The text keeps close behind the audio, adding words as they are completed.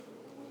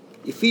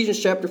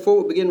Ephesians chapter 4,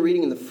 we'll begin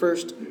reading in the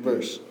first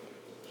verse.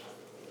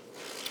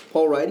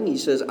 Paul writing, he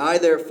says, I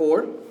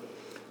therefore,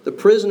 the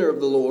prisoner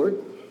of the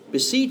Lord,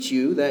 beseech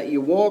you that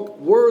you walk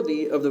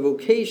worthy of the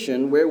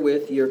vocation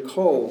wherewith ye are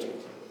called,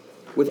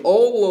 with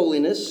all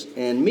lowliness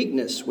and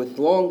meekness, with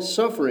long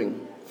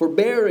suffering,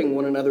 forbearing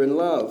one another in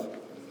love,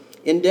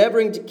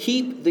 endeavoring to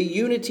keep the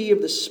unity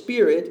of the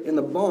Spirit in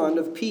the bond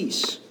of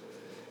peace.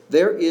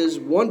 There is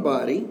one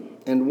body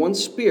and one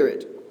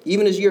Spirit,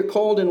 even as ye are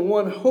called in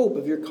one hope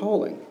of your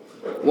calling,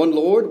 one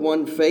Lord,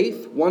 one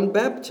faith, one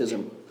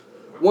baptism,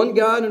 one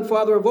God and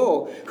Father of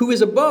all, who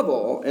is above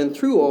all, and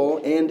through all,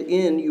 and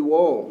in you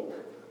all.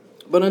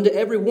 But unto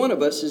every one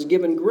of us is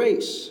given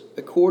grace,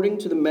 according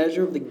to the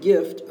measure of the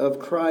gift of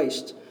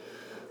Christ,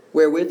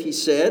 wherewith he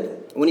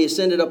said, when he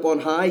ascended up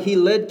on high, he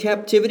led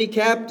captivity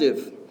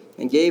captive,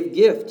 and gave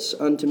gifts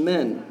unto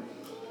men.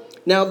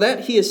 Now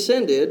that he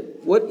ascended,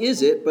 what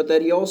is it but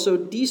that he also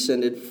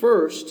descended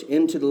first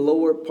into the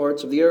lower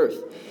parts of the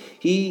earth?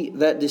 He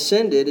that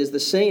descended is the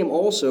same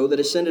also that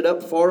ascended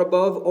up far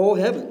above all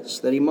heavens,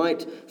 that he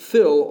might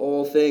fill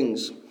all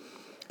things.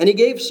 And he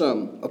gave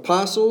some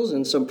apostles,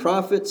 and some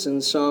prophets,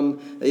 and some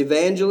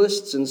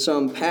evangelists, and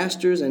some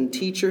pastors and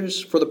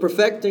teachers, for the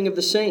perfecting of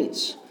the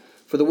saints,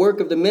 for the work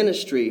of the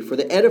ministry, for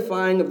the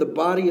edifying of the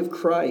body of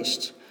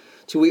Christ,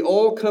 till we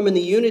all come in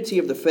the unity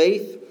of the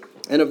faith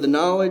and of the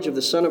knowledge of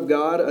the Son of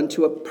God,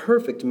 unto a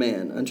perfect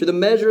man, unto the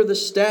measure of the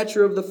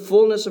stature of the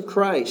fullness of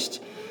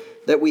Christ,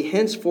 that we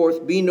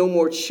henceforth be no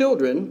more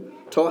children,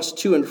 tossed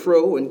to and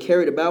fro, and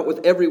carried about with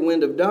every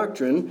wind of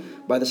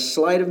doctrine, by the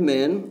sleight of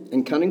men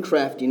and cunning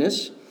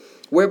craftiness,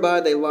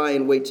 whereby they lie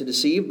in wait to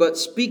deceive, but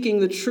speaking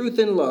the truth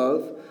in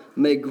love,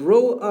 may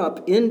grow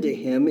up into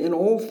him in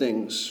all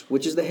things,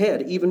 which is the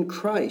head, even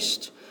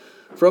Christ,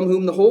 from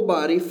whom the whole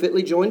body,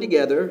 fitly joined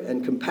together,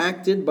 and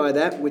compacted by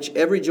that which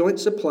every joint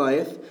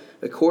supplieth,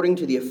 according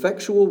to the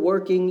effectual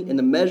working in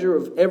the measure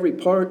of every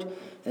part,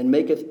 and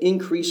maketh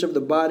increase of the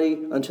body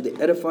unto the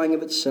edifying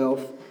of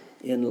itself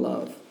in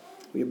love.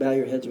 Will you bow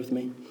your heads with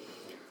me?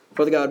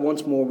 Father God,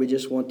 once more we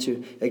just want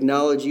to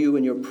acknowledge you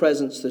in your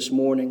presence this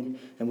morning,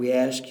 and we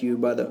ask you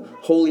by the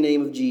holy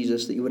name of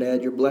Jesus that you would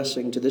add your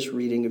blessing to this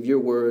reading of your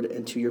word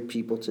and to your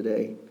people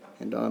today.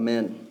 And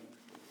amen.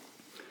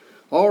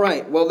 All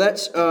right, well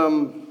that's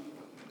a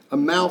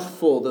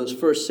mouthful, those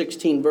first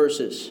 16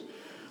 verses.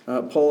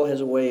 Paul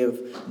has a way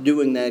of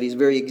doing that. He's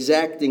very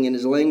exacting in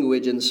his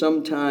language and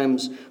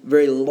sometimes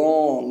very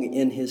long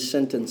in his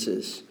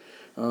sentences.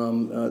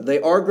 They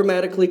are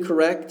grammatically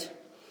correct,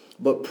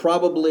 but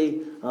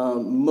probably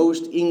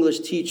most English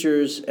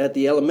teachers at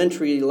the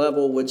elementary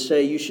level would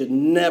say you should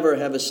never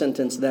have a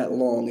sentence that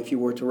long if you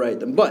were to write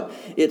them. But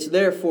it's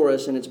there for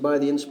us, and it's by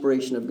the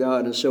inspiration of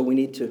God, and so we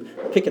need to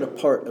pick it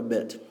apart a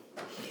bit.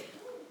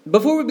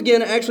 Before we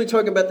begin actually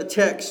talking about the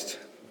text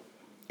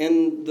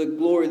and the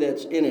glory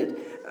that's in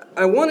it,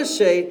 I want to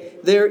say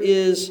there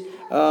is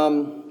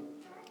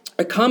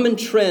a common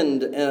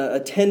trend, a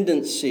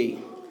tendency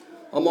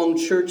among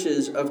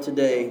churches of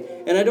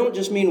today. And I don't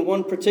just mean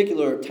one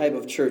particular type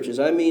of churches.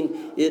 I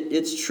mean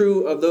it's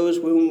true of those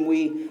whom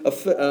we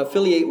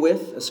affiliate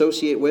with,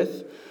 associate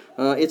with.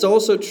 It's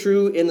also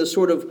true in the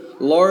sort of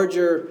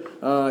larger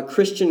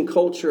Christian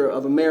culture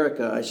of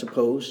America, I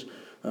suppose.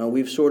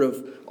 We've sort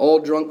of all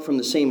drunk from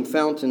the same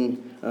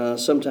fountain,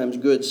 sometimes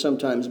good,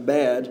 sometimes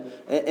bad.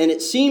 And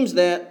it seems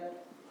that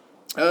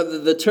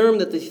the term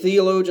that the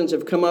theologians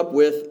have come up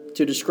with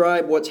to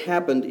describe what's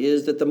happened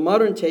is that the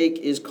modern take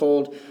is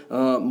called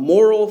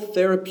moral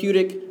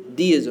therapeutic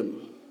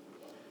deism.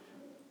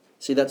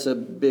 See, that's a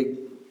big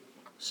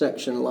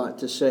section, a lot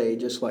to say,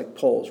 just like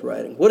Paul's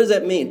writing. What does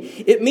that mean?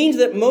 It means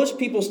that most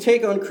people's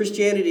take on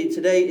Christianity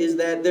today is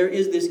that there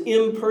is this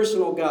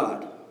impersonal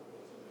God.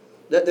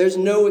 That there's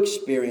no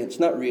experience,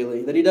 not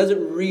really. That he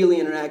doesn't really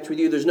interact with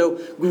you. There's no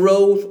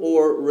growth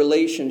or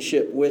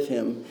relationship with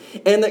him.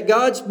 And that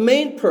God's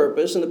main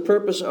purpose, and the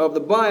purpose of the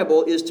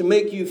Bible, is to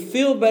make you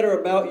feel better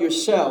about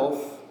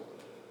yourself,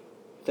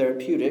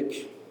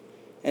 therapeutic,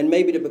 and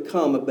maybe to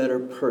become a better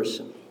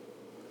person.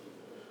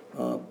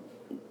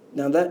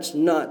 Now that's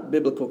not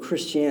biblical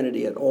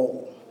Christianity at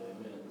all.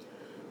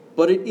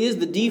 But it is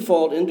the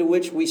default into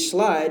which we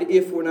slide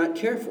if we're not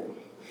careful.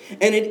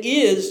 And it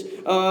is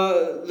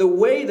the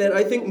way that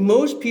I think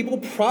most people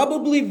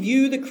probably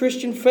view the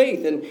Christian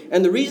faith.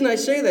 And the reason I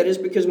say that is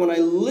because when I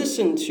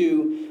listen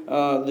to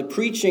the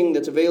preaching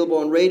that's available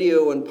on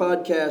radio and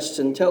podcasts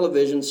and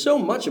television, so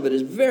much of it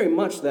is very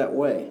much that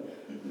way.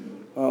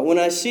 When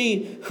I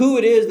see who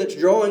it is that's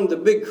drawing the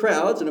big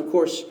crowds, and of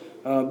course,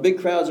 big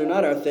crowds are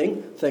not our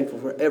thing. Thankful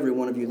for every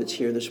one of you that's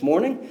here this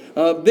morning.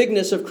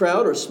 Bigness of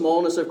crowd or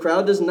smallness of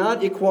crowd does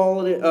not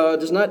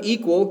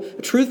equal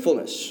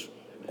truthfulness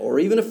or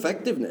even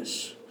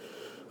effectiveness.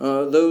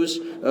 Those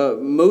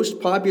most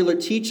popular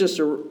teachers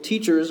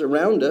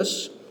around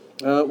us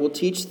will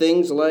teach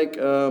things like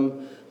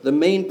the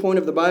main point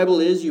of the Bible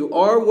is you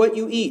are what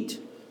you eat.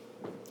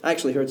 I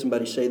actually heard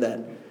somebody say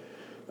that,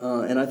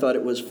 and I thought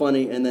it was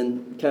funny and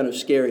then kind of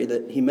scary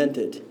that he meant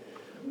it.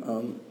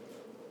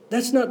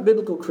 That's not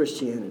biblical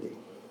Christianity.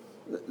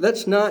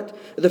 That's not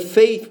the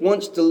faith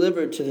once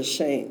delivered to the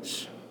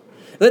saints.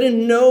 That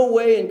in no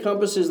way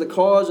encompasses the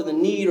cause or the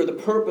need or the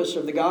purpose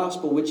of the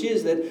gospel, which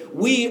is that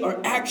we are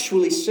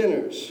actually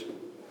sinners.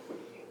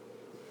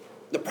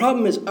 The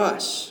problem is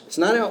us. It's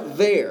not out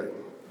there.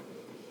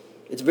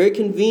 It's very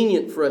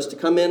convenient for us to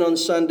come in on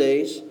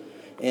Sundays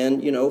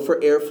and, for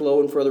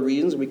airflow and for other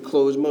reasons, we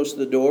close most of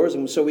the doors.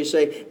 And so we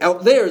say,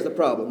 out there is the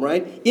problem,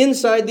 right?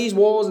 Inside these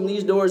walls and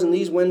these doors and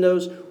these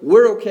windows,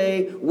 we're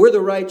okay, we're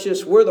the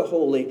righteous, we're the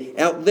holy.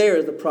 Out there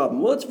is the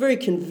problem. Well, it's very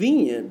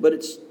convenient, but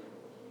it's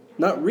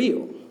not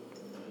real.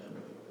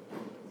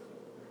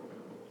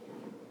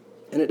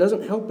 And it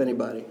doesn't help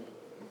anybody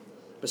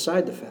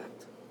beside the fact.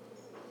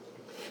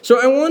 So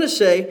I want to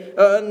say,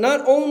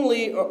 not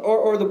only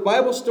are the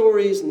Bible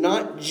stories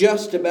not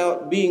just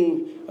about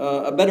being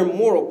a better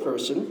moral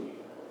person,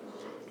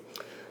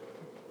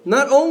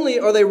 not only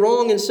are they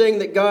wrong in saying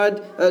that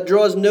God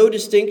draws no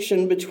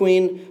distinction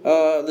between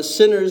the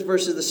sinners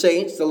versus the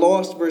saints, the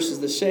lost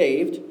versus the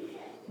saved,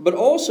 but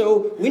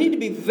also we need to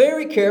be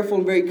very careful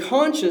and very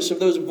conscious of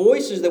those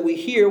voices that we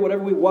hear,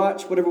 whatever we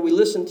watch, whatever we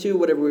listen to,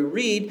 whatever we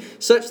read,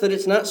 such that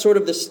it's not sort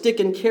of the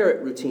stick and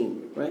carrot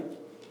routine, right?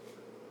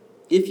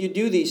 If you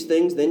do these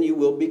things, then you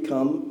will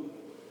become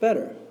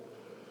better.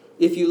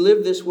 If you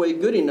live this way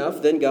good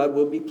enough, then God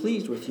will be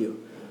pleased with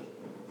you.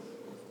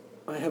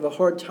 I have a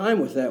hard time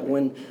with that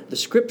when the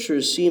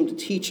Scriptures seem to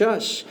teach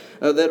us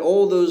that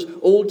all those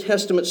Old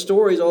Testament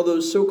stories, all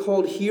those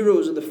so-called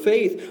heroes of the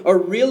faith, are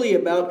really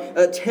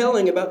about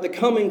telling about the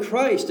coming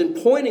Christ and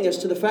pointing us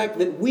to the fact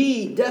that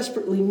we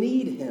desperately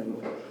need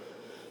Him.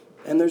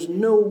 And there's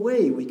no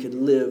way we could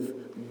live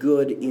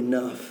good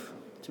enough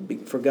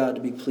for God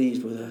to be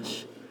pleased with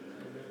us.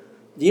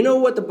 Do you know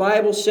what the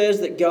Bible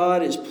says that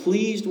God is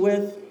pleased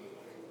with?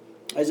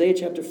 Isaiah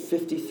chapter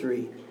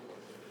 53.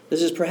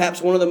 This is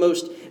perhaps one of the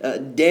most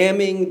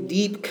damning,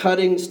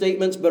 deep-cutting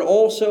statements, but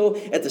also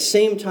at the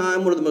same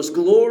time one of the most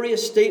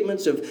glorious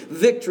statements of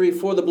victory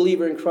for the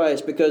believer in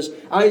Christ, because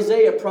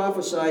Isaiah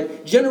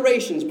prophesied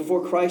generations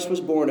before Christ was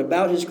born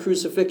about His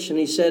crucifixion.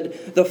 He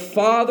said, "The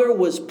Father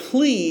was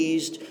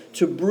pleased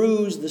to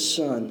bruise the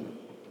Son."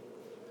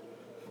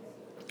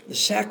 The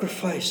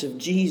sacrifice of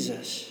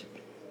Jesus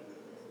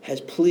has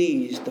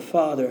pleased the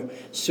Father,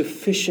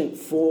 sufficient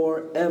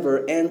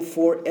forever and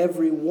for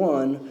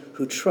everyone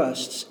who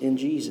trusts in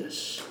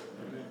Jesus.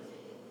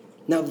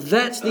 Now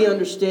that's the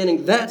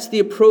understanding, that's the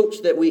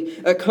approach that we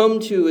come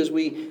to as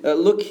we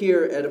look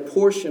here at a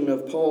portion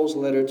of Paul's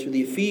letter to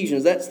the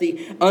Ephesians. That's the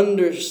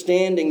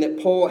understanding that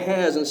Paul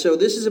has. And so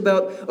this is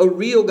about a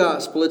real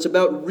gospel. It's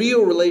about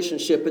real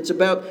relationship. It's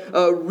about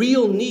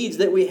real needs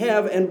that we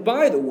have. And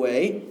by the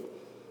way,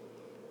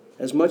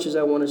 as much as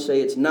I want to say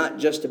it's not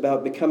just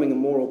about becoming a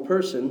moral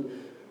person,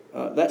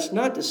 that's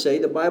not to say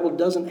the Bible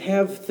doesn't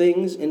have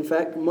things, in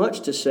fact,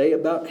 much to say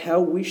about how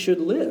we should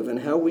live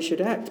and how we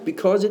should act,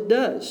 because it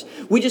does.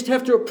 We just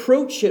have to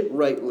approach it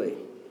rightly.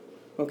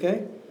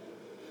 Okay?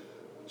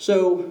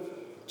 So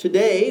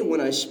today,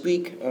 when I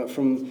speak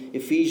from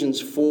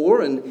Ephesians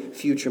 4 and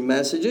future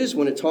messages,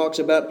 when it talks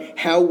about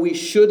how we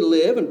should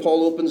live, and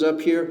Paul opens up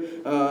here,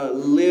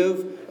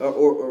 live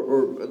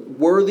or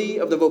worthy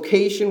of the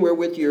vocation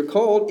wherewith you're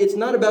called, it's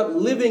not about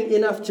living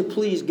enough to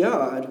please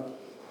God.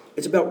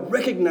 It's about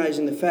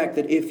recognizing the fact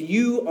that if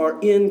you are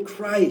in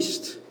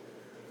Christ,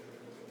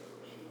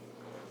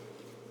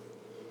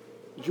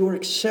 you're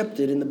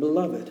accepted in the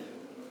beloved.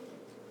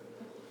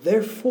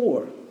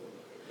 Therefore,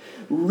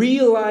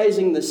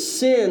 realizing the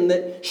sin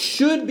that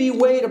should be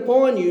weighed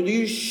upon you,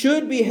 you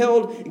should be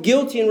held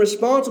guilty and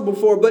responsible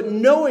for, but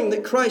knowing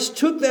that Christ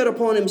took that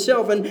upon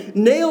Himself and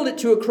nailed it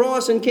to a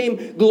cross and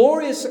came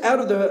glorious out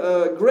of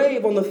the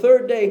grave on the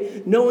third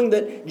day, knowing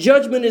that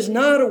judgment is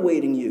not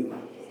awaiting you.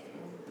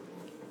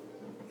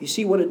 You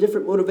see what a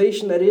different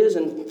motivation that is?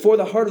 And for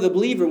the heart of the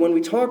believer, when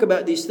we talk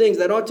about these things,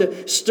 that ought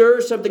to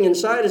stir something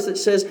inside us that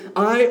says,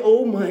 I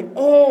owe my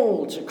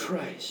all to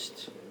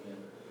Christ.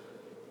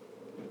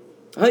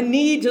 I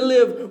need to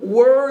live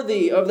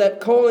worthy of that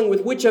calling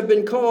with which I've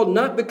been called,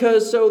 not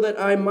because so that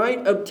I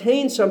might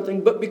obtain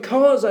something, but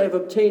because I have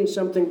obtained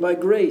something by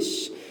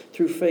grace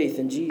through faith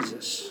in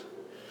Jesus.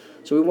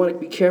 So we want to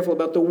be careful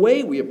about the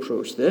way we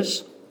approach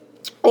this.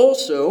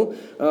 Also,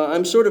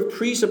 I'm sort of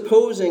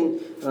presupposing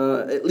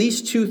at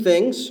least two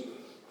things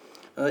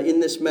in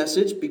this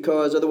message,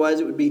 because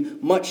otherwise it would be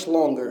much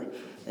longer.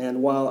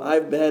 And while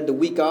I've had the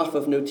week off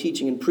of no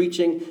teaching and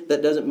preaching,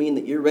 that doesn't mean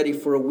that you're ready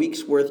for a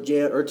week's worth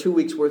or 2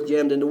 weeks worth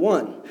jammed into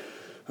one.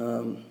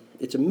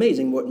 It's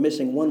amazing what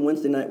missing one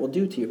Wednesday night will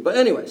do to you. But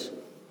anyways,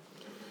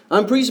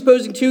 I'm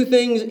presupposing two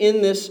things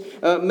in this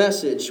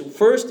message.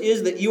 First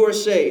is that you are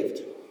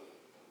saved.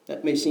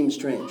 That may seem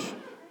strange.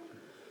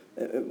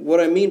 What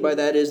I mean by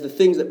that is the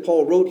things that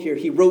Paul wrote here,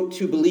 he wrote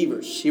to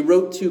believers. He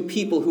wrote to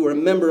people who are a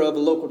member of a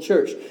local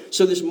church.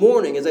 So this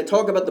morning, as I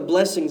talk about the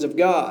blessings of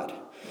God,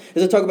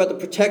 as I talk about the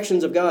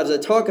protections of God, as I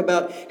talk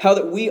about how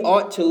that we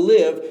ought to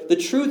live, the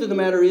truth of the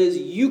matter is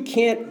you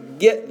can't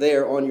get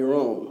there on your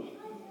own.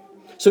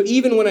 So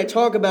even when I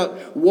talk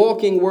about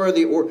walking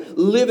worthy or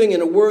living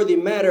in a worthy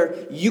manner,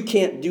 you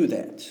can't do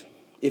that.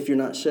 if you're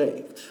not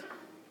saved.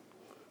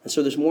 And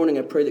so this morning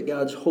I pray that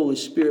God's Holy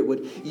Spirit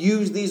would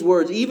use these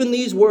words, even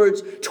these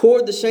words,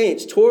 toward the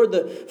saints, toward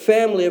the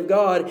family of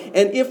God.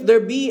 And if there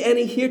be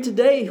any here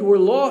today who are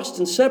lost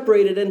and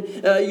separated,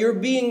 and you're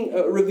being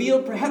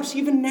revealed perhaps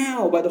even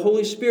now by the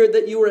Holy Spirit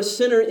that you are a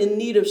sinner in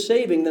need of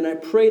saving, then I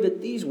pray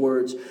that these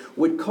words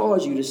would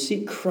cause you to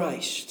seek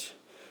Christ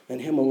and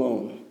Him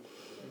alone.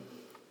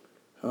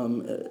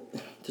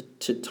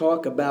 To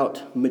talk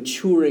about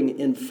maturing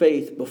in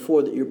faith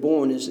before that you're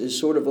born is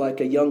sort of like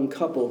a young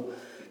couple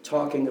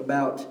talking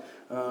about,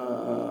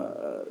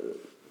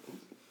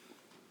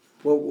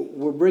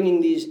 we're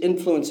bringing these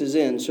influences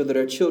in so that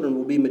our children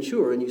will be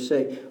mature. And you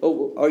say,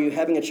 oh, are you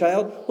having a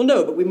child? Well,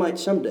 no, but we might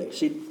someday.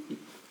 See,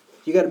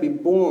 you got to be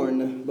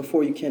born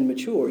before you can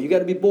mature. You got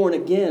to be born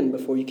again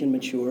before you can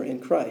mature in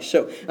Christ.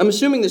 So I'm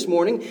assuming this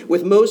morning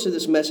with most of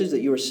this message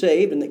that you are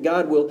saved and that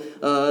God will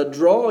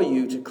draw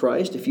you to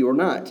Christ if you are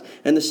not.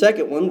 And the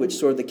second one, which is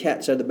sort of the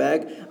cat's out of the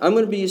bag, I'm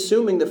going to be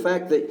assuming the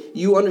fact that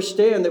you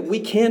understand that we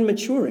can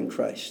mature in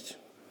Christ.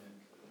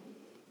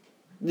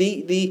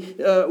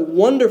 The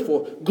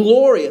wonderful,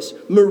 glorious,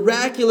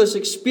 miraculous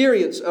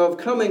experience of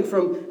coming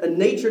from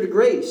nature to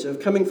grace, of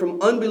coming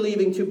from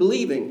unbelieving to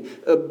believing,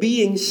 of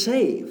being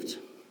saved.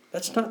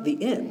 That's not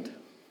the end.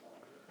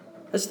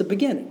 That's the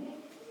beginning.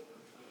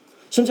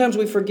 Sometimes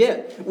we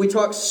forget. We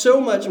talk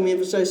so much and we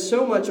emphasize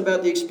so much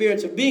about the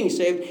experience of being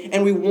saved,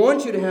 and we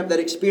want you to have that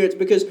experience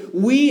because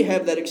we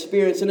have that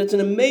experience, and it's an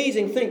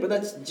amazing thing, but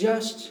that's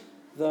just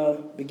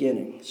the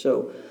beginning.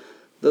 So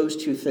those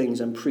two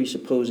things I'm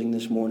presupposing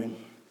this morning.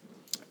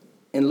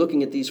 And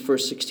looking at these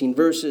first 16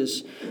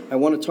 verses, I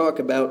want to talk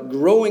about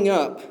growing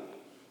up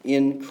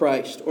in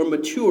Christ or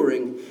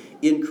maturing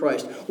in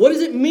Christ. What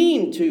does it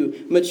mean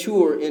to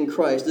mature in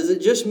Christ? Does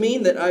it just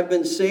mean that I've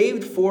been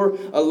saved for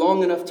a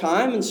long enough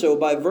time, and so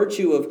by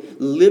virtue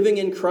of living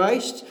in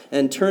Christ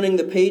and turning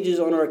the pages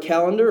on our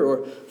calendar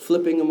or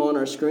flipping them on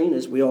our screen,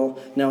 as we all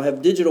now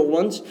have digital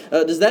ones,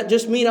 does that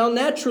just mean I'll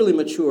naturally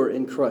mature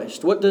in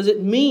Christ? What does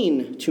it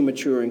mean to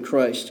mature in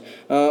Christ?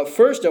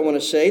 First, I want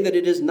to say that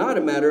it is not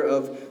a matter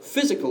of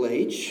physical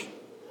age,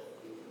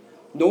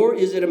 nor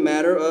is it a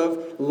matter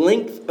of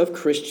length of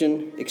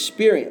Christian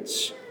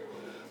experience.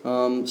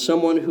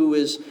 Someone who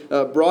is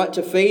brought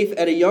to faith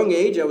at a young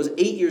age. I was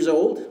 8 years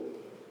old.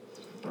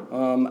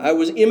 I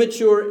was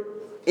immature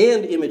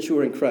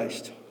in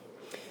Christ.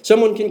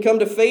 Someone can come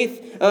to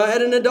faith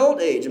at an adult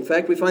age. In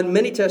fact, we find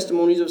many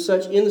testimonies of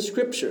such in the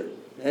Scripture.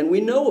 And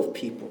we know of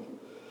people.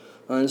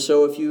 And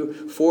so if you're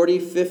 40,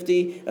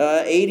 50,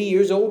 80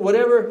 years old,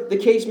 whatever the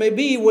case may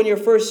be, when you're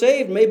first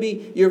saved,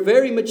 maybe you're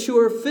very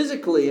mature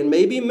physically and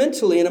maybe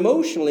mentally and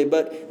emotionally,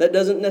 but that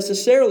doesn't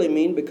necessarily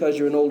mean because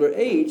you're an older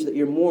age that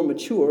you're more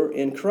mature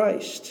in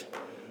Christ.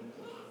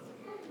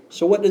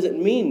 So what does it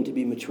mean to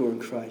be mature in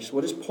Christ?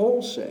 What does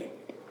Paul say?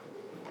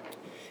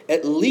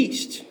 At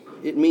least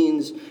it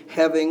means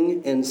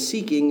having and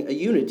seeking a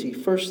unity,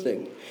 first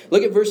thing.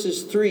 Look at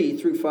verses 3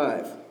 through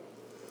 5.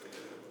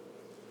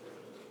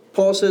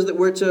 Paul says that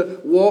we're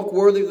to walk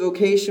worthy of the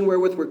vocation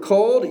wherewith we're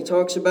called. He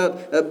talks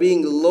about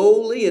being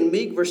lowly and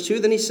meek. Verse 2,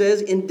 then he says,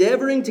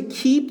 endeavoring to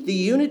keep the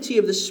unity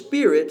of the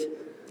Spirit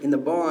in the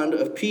bond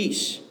of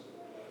peace.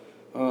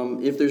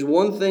 If there's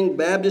one thing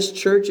Baptist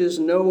churches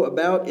know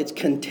about, it's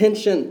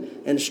contention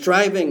and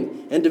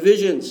striving and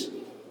divisions.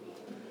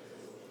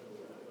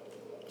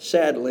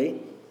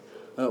 Sadly,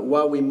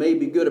 while we may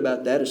be good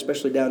about that,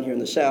 especially down here in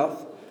the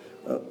South,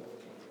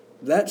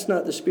 that's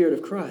not the Spirit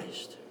of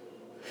Christ.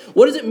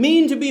 What does it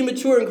mean to be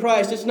mature in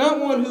Christ? It's not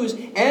one who's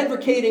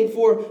advocating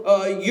for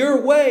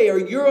your way or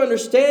your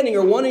understanding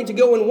or wanting to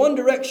go in one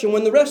direction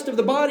when the rest of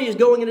the body is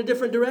going in a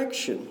different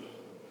direction.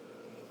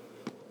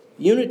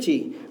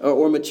 Unity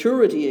or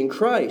maturity in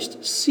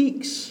Christ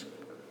seeks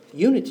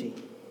unity,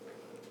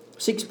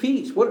 seeks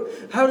peace.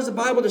 How does the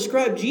Bible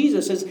describe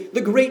Jesus as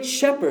the great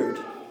shepherd?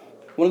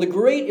 One of the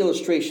great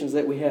illustrations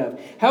that we have.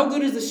 How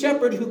good is the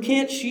shepherd who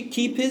can't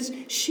keep his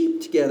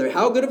sheep together?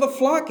 How good of a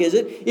flock is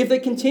it if they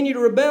continue to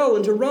rebel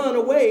and to run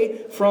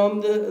away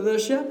from the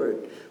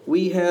shepherd?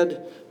 We've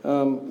had,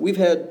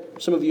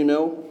 some of you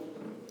know,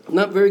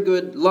 not very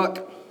good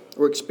luck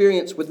or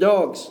experience with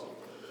dogs.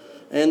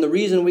 And the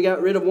reason we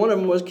got rid of one of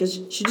them was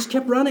because she just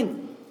kept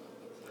running.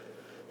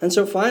 And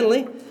so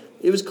finally,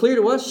 it was clear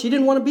to us she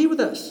didn't want to be with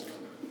us.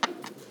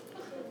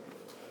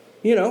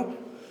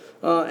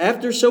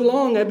 After so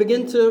long, I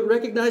begin to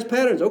recognize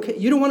patterns. Okay,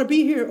 you don't want to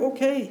be here.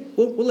 Okay,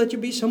 we'll let you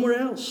be somewhere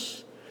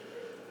else.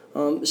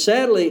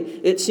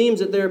 Sadly, it seems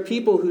that there are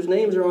people whose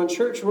names are on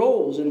church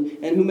rolls and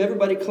whom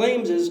everybody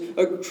claims is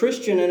a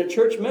Christian and a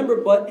church member,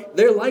 but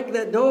they're like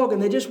that dog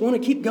and they just want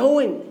to keep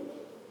going.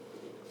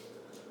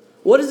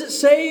 What does it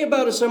say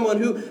about someone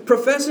who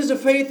professes a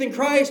faith in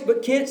Christ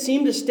but can't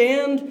seem to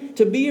stand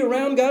to be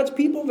around God's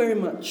people very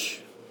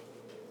much?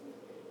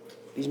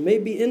 These may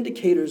be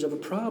indicators of a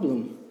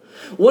problem.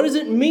 What does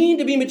it mean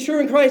to be mature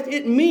in Christ?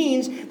 It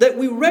means that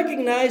we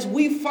recognize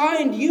we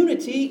find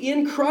unity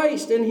in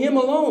Christ and Him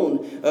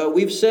alone.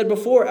 We've said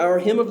before, our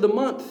hymn of the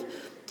month,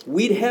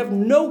 we'd have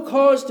no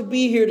cause to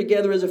be here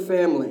together as a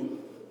family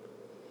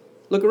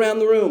Look around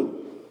the room.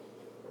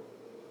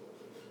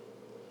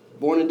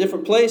 Born in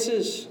different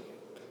places,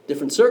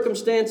 different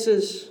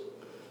circumstances.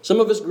 Some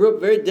of us grew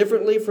up very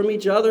differently from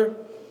each other.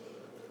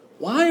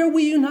 Why are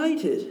we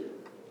united?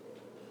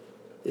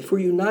 If we're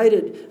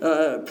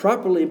united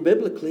properly,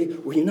 biblically,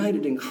 we're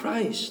united in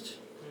Christ.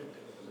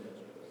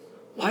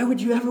 Why would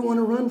you ever want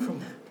to run from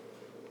that?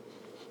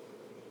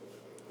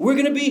 We're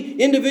going to be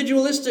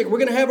individualistic. We're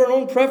going to have our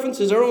own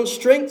preferences, our own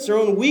strengths, our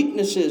own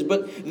weaknesses.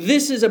 But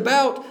this is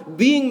about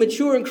being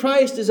mature in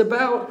Christ, is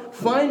about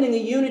finding a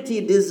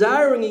unity,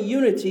 desiring a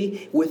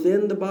unity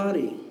within the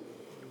body.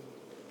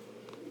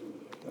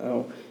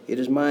 Now, it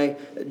is my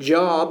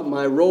job,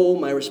 my role,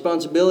 my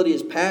responsibility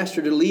as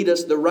pastor to lead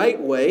us the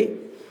right way.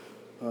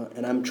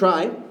 And I'm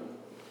trying.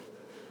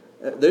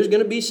 There's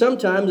going to be some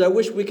times I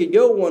wish we could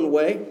go one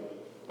way.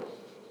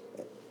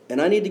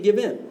 And I need to give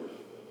in.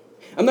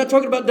 I'm not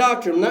talking about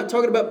doctrine. I'm not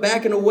talking about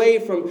backing away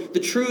from the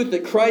truth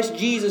that Christ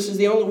Jesus is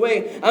the only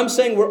way. I'm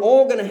saying we're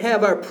all going to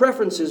have our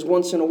preferences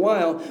once in a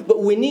while,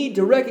 but we need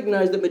to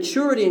recognize that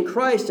maturity in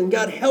Christ, and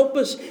God help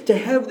us to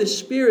have this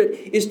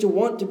spirit, is to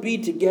want to be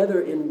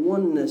together in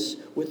oneness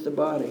with the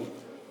body.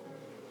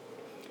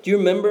 Do you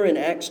remember in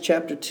Acts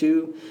chapter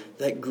 2,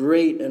 that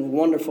great and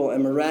wonderful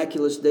and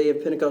miraculous day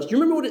of Pentecost? Do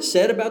you remember what it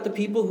said about the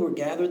people who were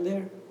gathered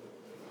there?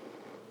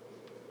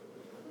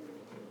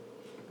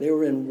 They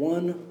were in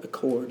one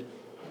accord.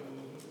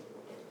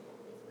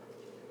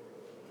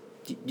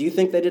 Do you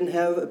think they didn't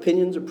have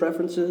opinions or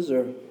preferences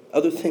or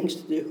other things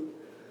to do?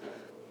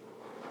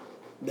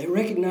 They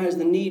recognized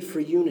the need for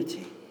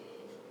unity.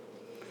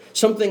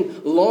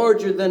 Something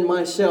larger than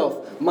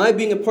myself. My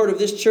being a part of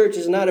this church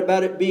is not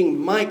about it being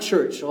my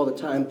church all the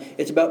time.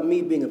 It's about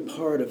me being a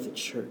part of the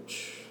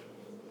church.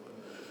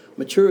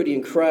 Maturity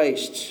in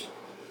Christ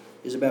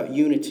is about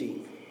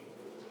unity.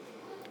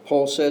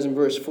 Paul says in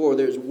verse 4,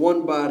 there's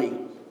one body,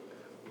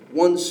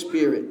 one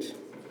Spirit,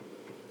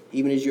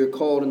 even as you're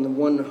called in the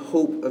one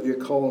hope of your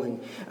calling.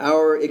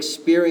 Our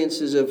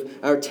experiences of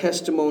our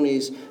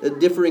testimonies, the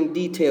differing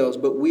details,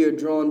 but we are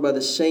drawn by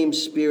the same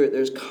Spirit.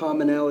 There's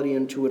commonality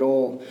into it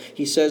all.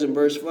 He says in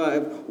verse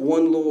 5,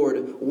 one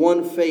Lord,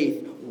 one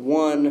faith,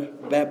 one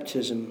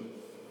baptism.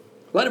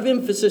 A lot of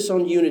emphasis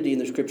on unity in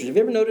the Scriptures. Have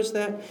you ever noticed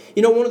that?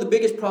 You know, one of the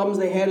biggest problems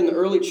they had in the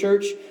early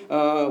church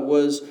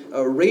was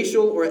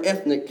racial or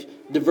ethnic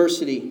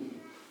diversity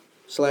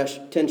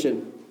 /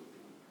 tension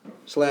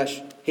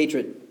 /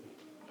 hatred.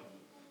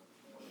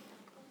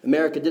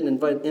 America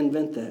didn't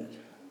invent that.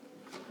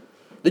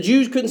 The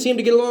Jews couldn't seem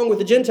to get along with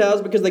the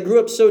Gentiles because they grew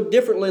up so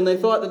differently and they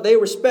thought that they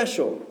were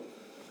special.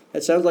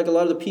 That sounds like a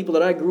lot of the people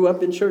that I grew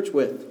up in church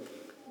with.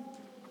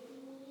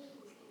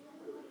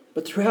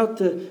 But throughout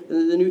the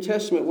New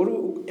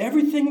Testament,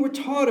 everything we're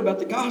taught about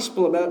the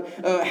gospel, about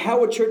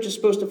how a church is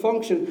supposed to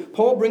function,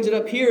 Paul brings it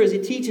up here as he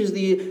teaches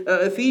the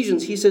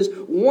Ephesians. He says,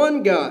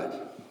 one God,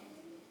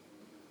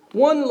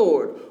 one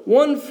Lord,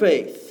 one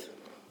faith.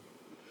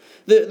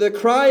 The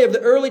cry of the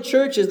early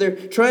churches, they're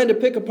trying to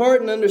pick apart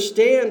and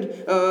understand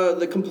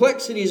the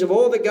complexities of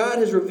all that God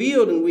has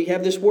revealed. And we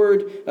have this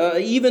word,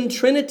 even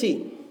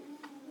Trinity.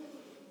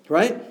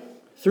 Right?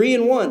 3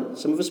 in 1.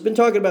 Some of us have been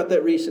talking about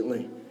that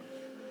recently.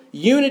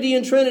 Unity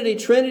and Trinity,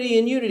 Trinity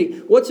and unity.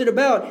 What's it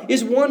about?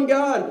 Is one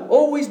God.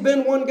 Always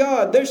been one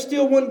God. There's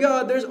still one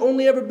God. There's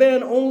only ever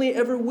been, only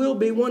ever will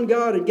be one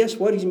God. And guess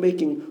what? He's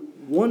making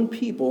one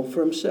people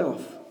for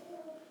himself.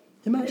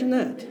 Imagine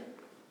that.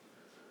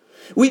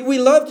 We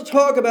love to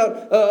talk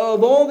about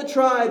of all the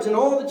tribes and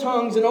all the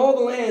tongues and all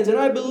the lands. And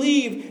I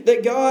believe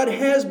that God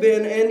has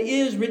been and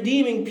is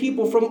redeeming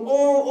people from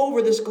all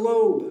over this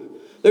globe.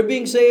 They're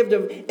being saved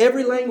of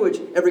every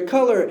language, every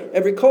color,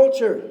 every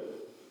culture.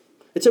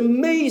 It's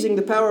amazing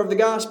the power of the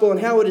gospel and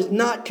how it is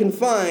not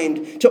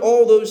confined to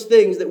all those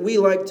things that we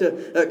like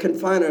to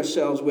confine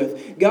ourselves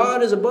with.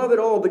 God is above it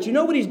all. But you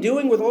know what He's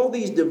doing with all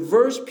these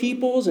diverse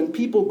peoples and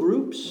people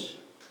groups?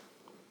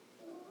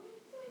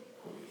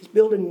 He's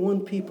building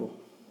one people.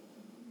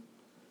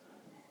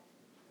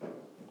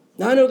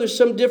 Now, I know there's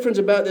some difference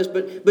about this,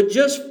 but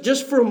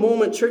just for a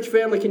moment, church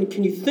family,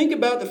 can you think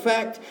about the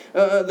fact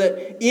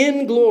that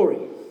in glory,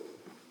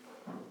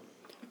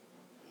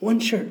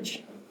 one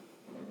church,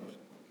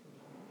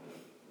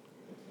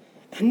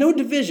 and no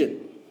division,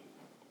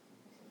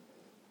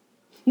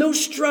 no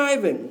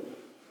striving,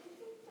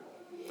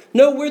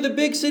 no, we're the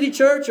big city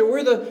church, or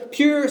we're the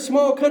pure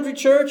small country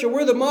church, or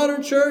we're the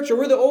modern church, or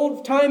we're the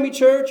old-timey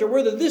church, or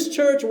we're the this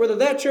church, or we're the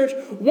that church.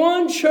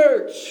 One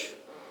church.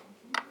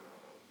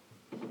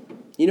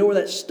 You know where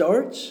that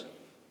starts?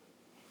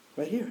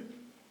 Right here.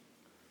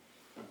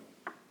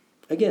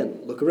 Again,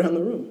 look around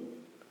the room.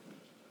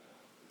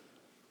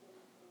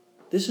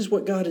 This is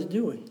what God is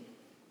doing.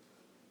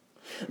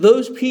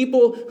 Those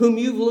people whom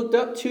you've looked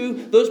up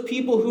to, those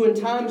people who in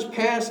times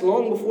past,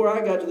 long before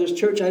I got to this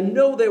church, I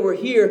know they were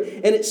here,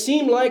 and it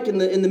seemed like in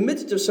the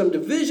midst of some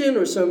division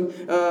or some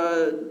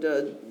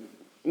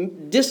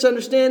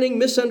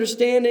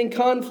misunderstanding,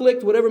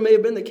 conflict, whatever may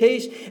have been the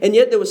case, and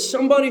yet there was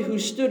somebody who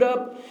stood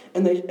up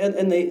and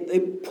they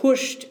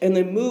pushed and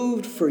they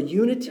moved for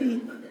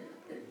unity.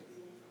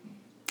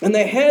 And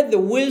they had the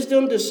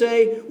wisdom to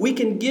say, we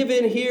can give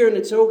in here and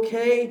it's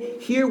okay.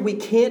 Here we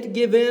can't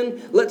give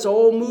in. Let's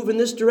all move in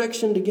this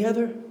direction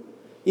together.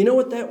 You know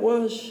what that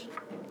was?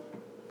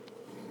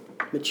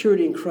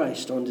 Maturity in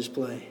Christ on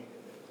display.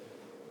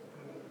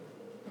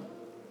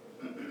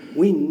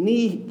 We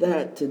need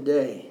that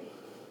today.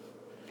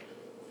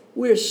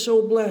 We're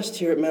so blessed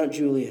here at Mount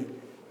Juliet.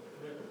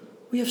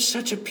 We have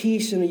such a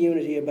peace and a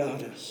unity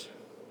about us.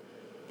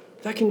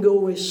 That can go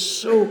away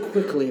so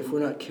quickly if we're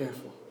not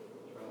careful.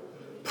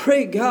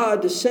 Pray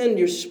God to send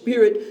your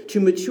Spirit to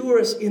mature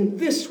us in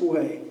this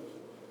way.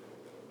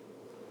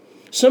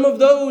 Some of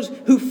those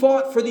who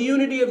fought for the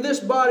unity of this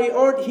body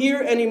aren't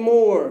here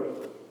anymore.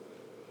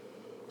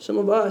 Some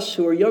of us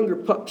who are younger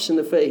pups in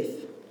the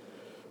faith,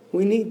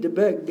 we need to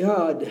beg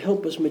God to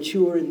help us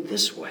mature in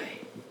this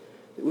way,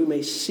 that we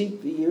may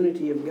seek the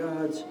unity of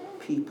God's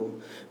people.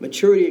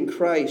 Maturity in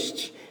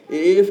Christ,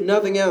 if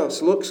nothing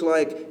else, looks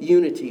like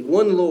unity.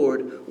 One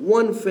Lord,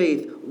 one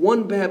faith,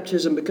 one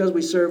baptism, because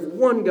we serve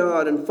one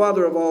God and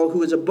Father of all,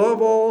 who is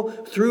above all,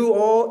 through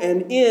all,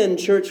 and in,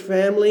 church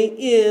family,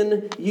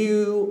 in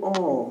you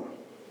all.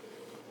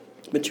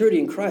 Maturity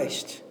in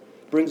Christ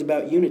brings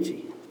about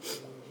unity.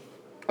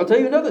 I'll tell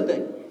you another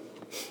thing.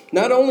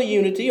 Not only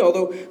unity,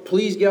 although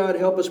please God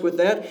help us with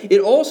that, it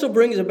also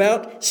brings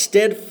about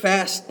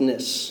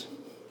steadfastness.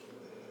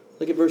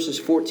 Look at verses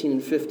 14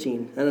 and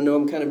 15. I don't know,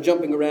 I'm kind of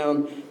jumping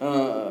around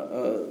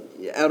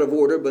out of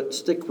order, but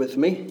stick with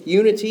me.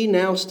 Unity,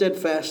 now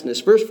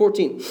steadfastness. Verse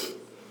 14.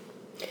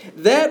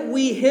 That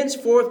we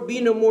henceforth be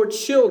no more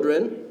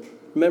children.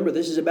 Remember,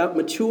 this is about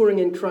maturing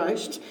in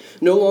Christ.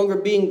 No longer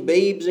being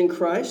babes in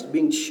Christ,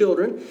 being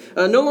children.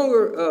 No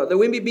longer, that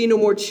we may be no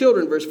more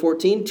children, verse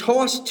 14.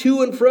 Tossed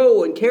to and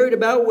fro and carried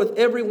about with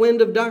every wind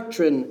of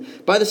doctrine,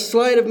 by the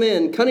sleight of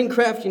men, cunning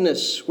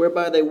craftiness,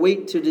 whereby they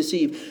wait to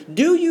deceive.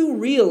 Do you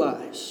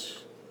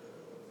realize,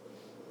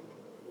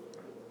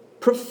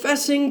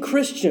 professing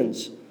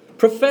Christians,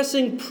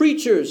 professing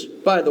preachers,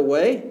 by the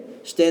way,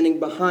 standing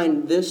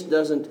behind this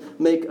doesn't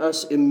make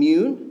us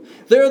immune.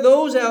 There are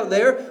those out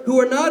there who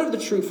are not of the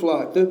true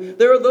flock.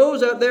 There are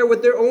those out there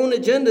with their own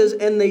agendas,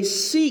 and they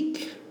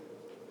seek,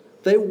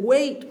 they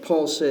wait,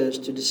 Paul says,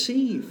 to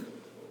deceive.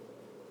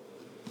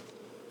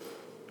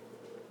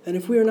 And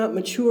if we are not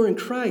mature in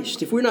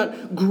Christ, if we're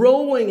not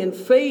growing in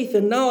faith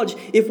and knowledge,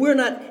 if we're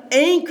not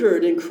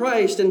anchored in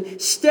Christ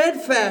and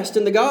steadfast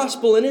in the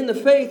gospel and in the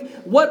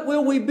faith, what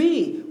will we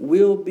be?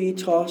 We'll be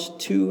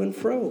tossed to and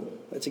fro.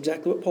 That's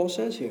exactly what Paul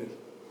says here.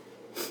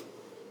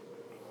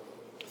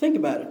 Think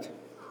about it.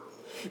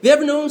 Have you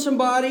ever known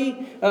somebody,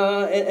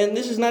 and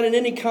this is not in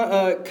any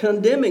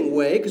condemning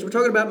way, because we're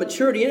talking about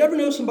maturity. You ever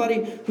know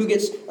somebody who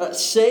gets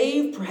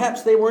saved?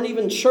 Perhaps they weren't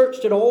even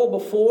churched at all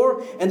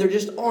before, and they're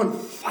just on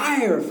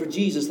fire for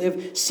Jesus. They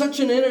have such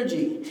an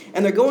energy,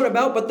 and they're going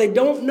about, but they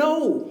don't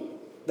know.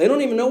 They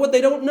don't even know what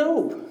they don't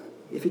know,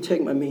 if you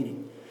take my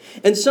meaning.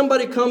 And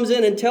somebody comes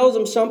in and tells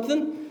them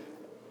something.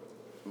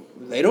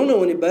 They don't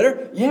know any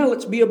better. Yeah,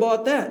 let's be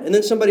about that. And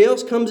then somebody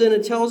else comes in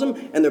and tells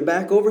them, and they're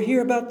back over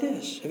here about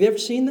this. Have you ever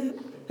seen that?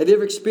 Have you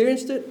ever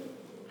experienced it?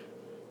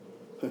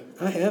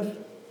 I have.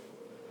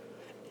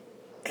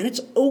 And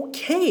it's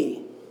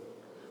okay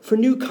for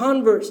new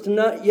converts to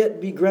not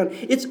yet be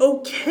grounded. It's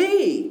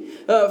okay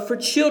for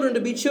children to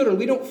be children.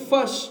 We don't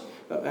fuss.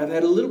 I've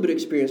had a little bit of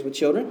experience with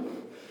children.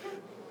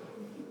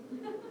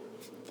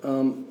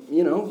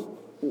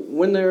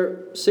 When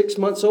they're 6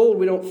 months old,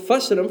 we don't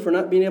fuss at them for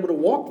not being able to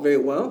walk very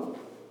well.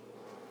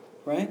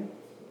 Right?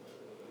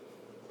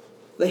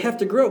 They have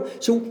to grow.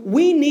 So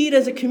we need,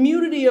 as a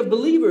community of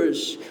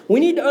believers, we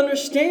need to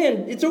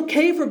understand it's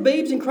okay for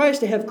babes in Christ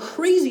to have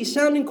crazy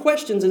sounding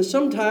questions and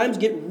sometimes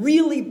get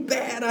really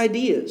bad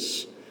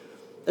ideas.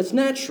 That's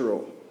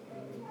natural.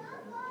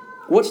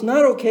 What's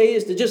not okay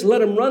is to just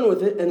let them run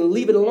with it and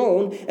leave it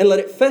alone and let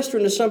it fester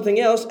into something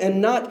else and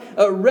not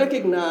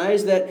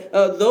recognize that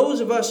those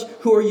of us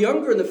who are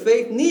younger in the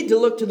faith need to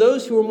look to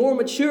those who are more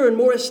mature and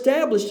more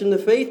established in the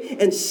faith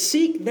and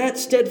seek that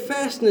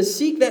steadfastness,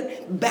 seek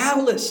that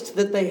ballast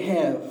that they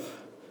have.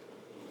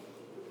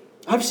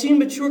 I've seen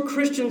mature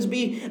Christians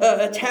be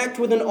attacked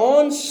with an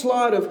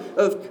onslaught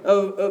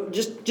of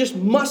just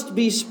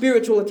must-be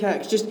spiritual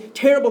attacks, just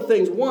terrible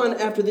things, one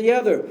after the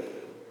other.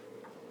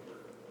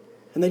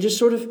 And they just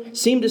sort of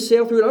seem to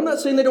sail through it. I'm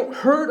not saying they don't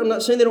hurt. I'm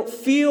not saying they don't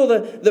feel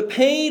the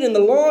pain and the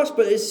loss,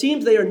 but it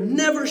seems they are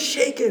never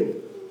shaken.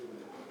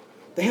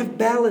 They have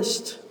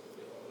ballast.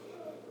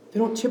 They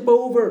don't tip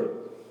over.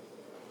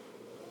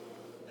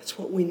 That's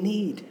what we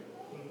need.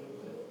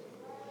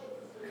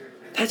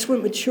 That's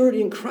what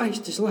maturity in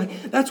Christ is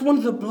like. That's one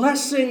of the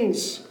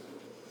blessings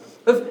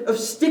of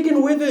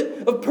sticking with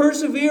it, of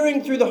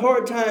persevering through the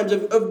hard times,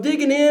 of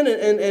digging in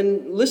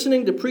and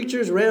listening to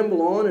preachers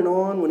ramble on and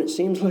on when it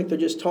seems like they're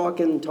just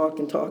talking.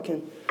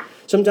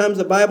 Sometimes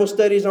the Bible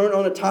studies aren't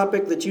on a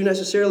topic that you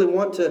necessarily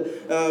want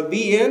to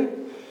be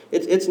in.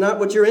 It's not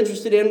what you're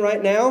interested in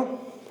right now.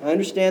 I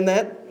understand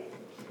that.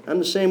 I'm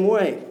the same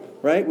way,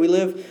 right? We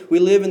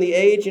live in the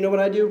age, you know what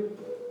I do?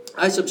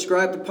 I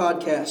subscribe to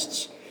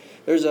podcasts.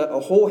 There's a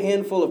whole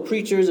handful of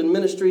preachers and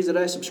ministries that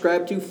I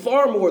subscribe to,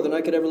 far more than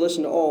I could ever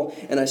listen to all.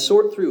 And I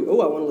sort through,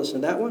 oh, I want to listen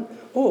to that one.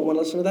 Oh, I want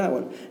to listen to that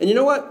one. And you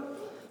know what?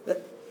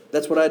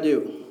 That's what I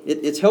do.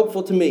 It's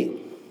helpful to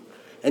me.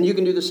 And you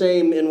can do the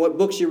same in what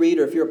books you read,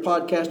 or if you're a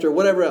podcaster or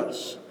whatever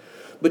else.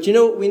 But you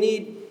know what we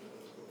need?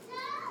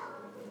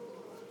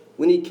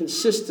 We need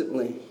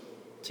consistently,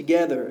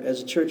 together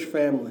as a church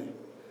family,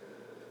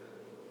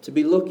 to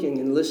be looking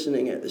and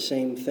listening at the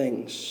same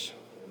things.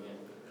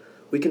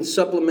 We can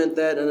supplement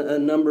that in a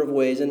number of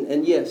ways.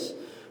 And yes,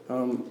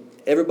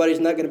 everybody's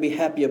not going to be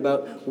happy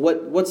about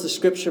what's the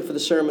scripture for the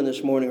sermon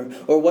this morning,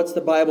 or what's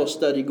the Bible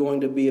study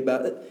going to be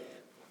about.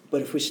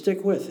 But if we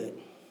stick with it,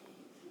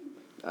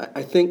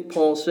 I think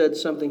Paul said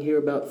something here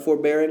about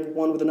forbearing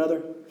one with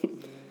another.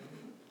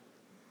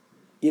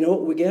 You know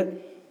what we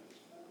get?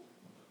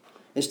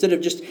 Instead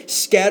of just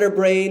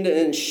scatterbrained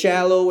and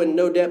shallow and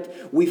no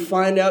depth, we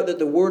find out that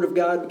the Word of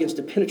God begins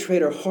to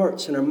penetrate our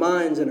hearts and our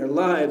minds and our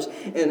lives,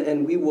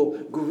 and we will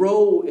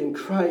grow in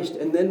Christ.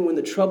 And then when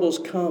the troubles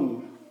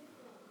come,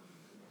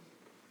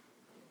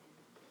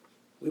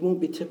 we won't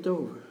be tipped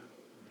over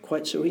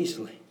quite so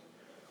easily.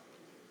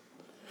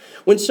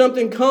 When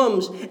something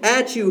comes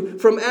at you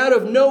from out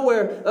of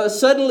nowhere,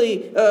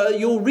 suddenly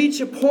you'll reach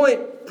a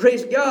point,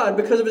 praise God,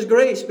 because of His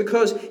grace,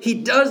 because He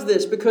does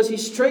this, because He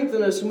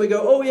strengthened us, and we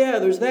go, oh yeah,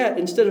 there's that.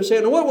 Instead of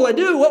saying, what will I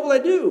do? What will I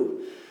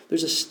do?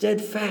 There's a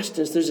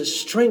steadfastness, there's a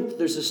strength,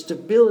 there's a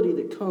stability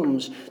that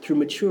comes through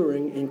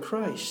maturing in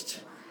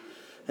Christ.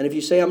 And if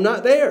you say, I'm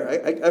not there,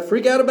 I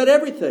freak out about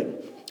everything.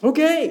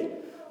 Okay.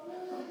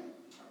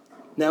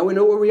 Now we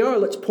know where we are.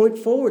 Let's point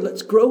forward.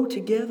 Let's grow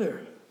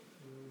together.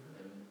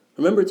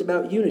 Remember, it's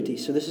about unity.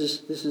 So this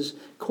is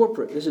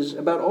corporate. This is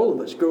about all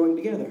of us growing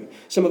together.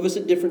 Some of us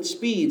at different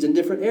speeds in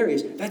different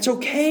areas. That's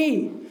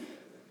okay.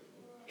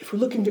 If we're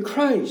looking to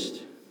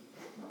Christ.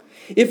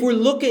 If we're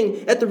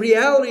looking at the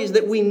realities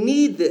that we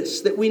need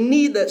this, that we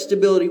need that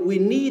stability, we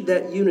need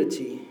that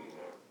unity.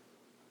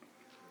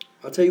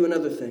 I'll tell you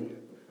another thing.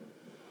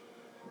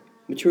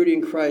 Maturity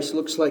in Christ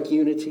looks like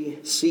unity,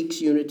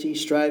 seeks unity,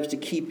 strives to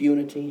keep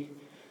unity.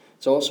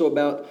 It's also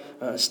about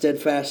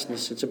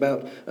steadfastness. It's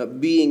about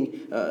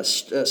being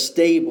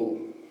stable.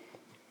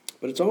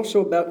 But it's also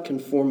about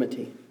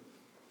conformity.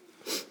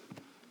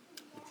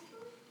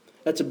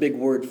 That's a big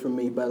word for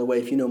me, by the way,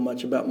 if you know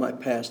much about my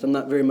past. I'm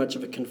not very much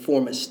of a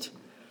conformist.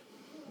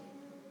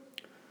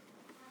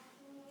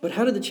 But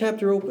how did the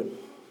chapter open?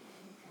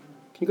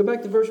 Can you go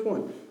back to verse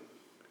 1?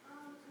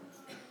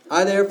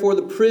 I, therefore,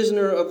 the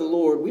prisoner of the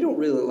Lord. We don't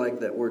really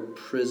like that word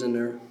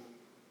prisoner.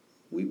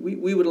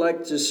 We would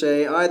like to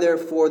say, I,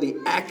 therefore, the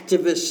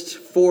activist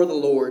for the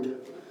Lord.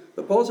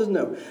 But Paul says,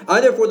 no.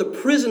 I, therefore, the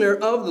prisoner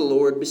of the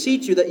Lord,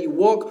 beseech you that you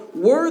walk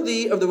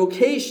worthy of the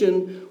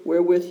vocation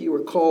wherewith you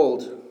were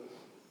called.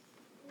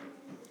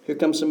 Here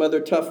comes some other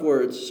tough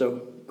words,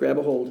 so grab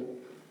a hold.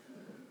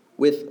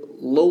 With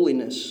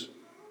lowliness.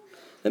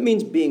 That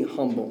means being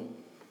humble.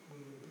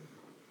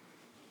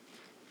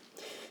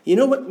 You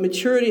know what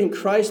maturity in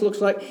Christ looks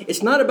like?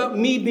 It's not about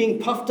me being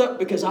puffed up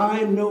because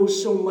I know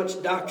so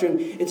much doctrine.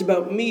 It's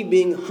about me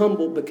being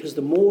humble because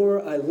the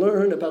more I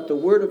learn about the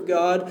Word of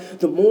God,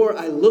 the more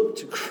I look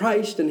to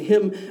Christ and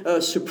Him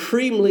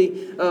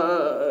supremely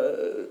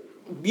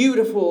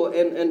beautiful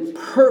and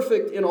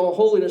perfect in all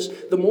holiness,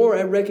 the more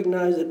I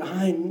recognize that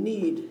I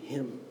need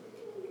Him.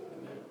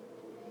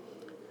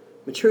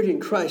 Maturity in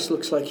Christ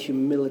looks like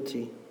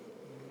humility.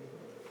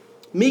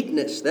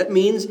 Meekness, that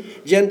means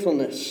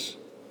gentleness.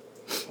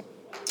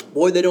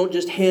 Boy, they don't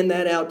just hand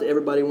that out to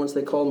everybody once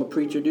they call them a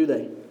preacher, do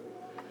they?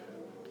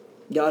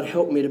 God,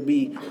 help me to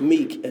be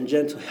meek and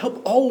gentle.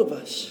 Help all of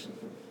us.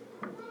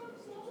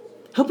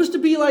 Help us to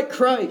be like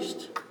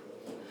Christ.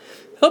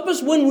 Help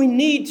us when we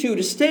need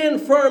to stand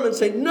firm and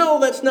say, no,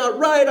 that's not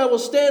right. I will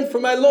stand for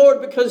my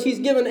Lord because He's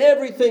given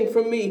everything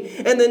from me.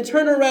 And then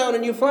turn around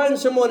and you find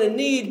someone in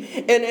need.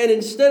 And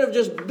instead of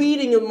just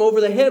beating them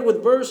over the head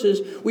with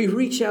verses, we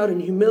reach out in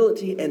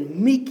humility and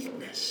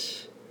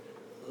meekness.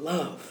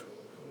 Love.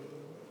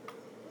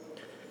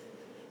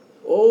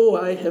 Oh,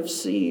 I have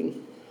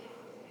seen.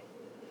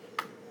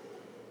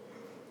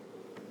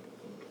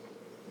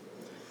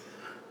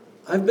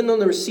 I've been on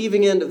the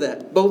receiving end of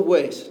that, both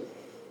ways.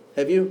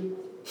 Have you?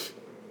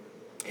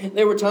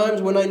 There were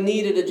times when I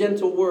needed a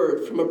gentle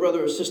word from a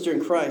brother or sister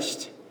in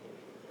Christ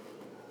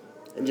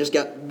and just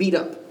got beat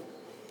up.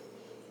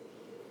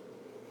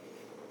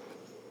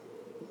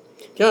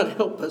 God,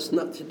 help us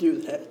not to do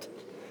that.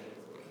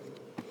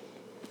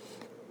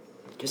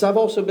 Because I've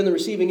also been the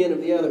receiving end of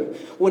the other.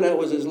 When I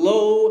was as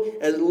low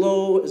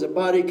as a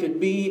body could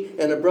be,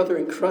 and a brother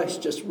in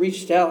Christ just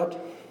reached out.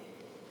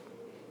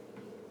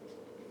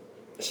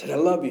 I said, I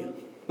love you.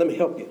 Let me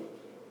help you.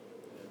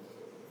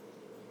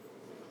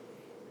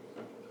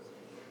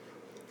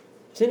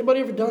 Has anybody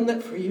ever done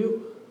that for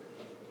you?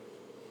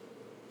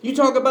 You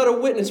talk about a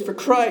witness for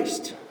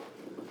Christ.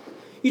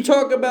 You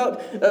talk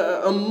about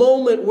a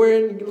moment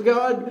wherein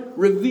God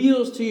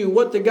reveals to you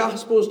what the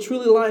gospel is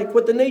truly like,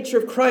 what the nature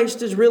of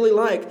Christ is really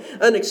like,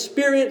 an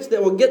experience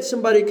that will get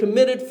somebody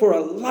committed for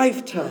a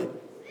lifetime.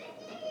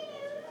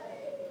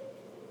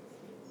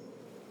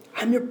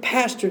 I'm your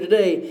pastor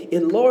today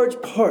in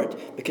large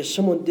part because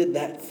someone did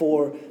that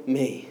for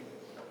me.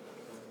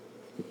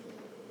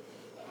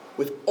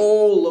 With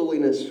all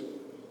lowliness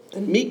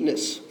and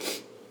meekness.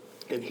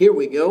 And here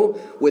we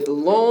go. With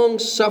long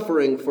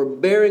suffering,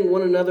 forbearing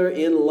one another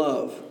in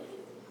love.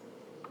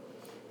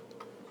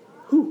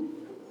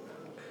 Whew.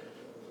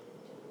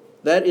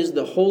 That is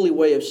the holy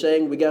way of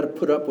saying we got to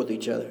put up with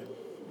each other.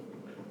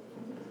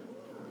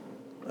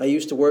 I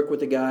used to work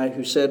with a guy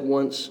who said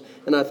once,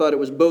 and I thought it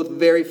was both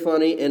very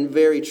funny and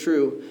very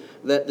true,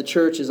 that the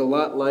church is a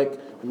lot like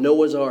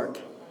Noah's Ark.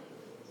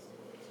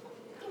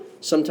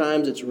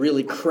 Sometimes it's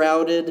really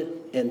crowded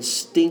and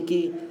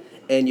stinky,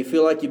 and you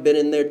feel like you've been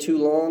in there too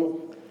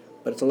long,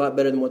 but it's a lot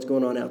better than what's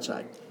going on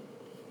outside.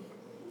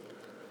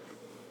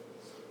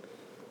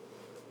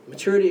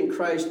 Maturity in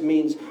Christ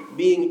means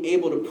being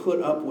able to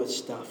put up with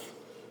stuff.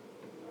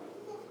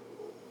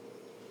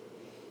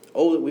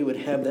 Oh, that we would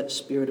have that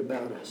spirit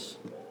about us.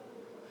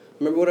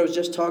 Remember what I was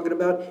just talking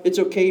about? It's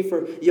okay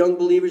for young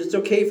believers. It's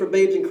okay for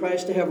babes in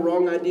Christ to have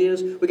wrong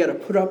ideas. We got to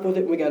put up with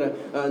it. We got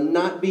to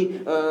not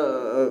be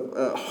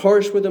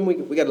harsh with them. We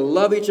got to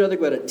love each other.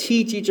 We got to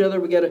teach each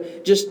other. We got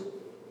to just...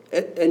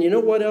 And you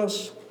know what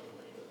else?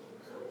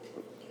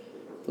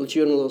 I'll let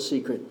you in a little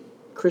secret.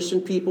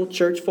 Christian people,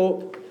 church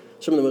folk,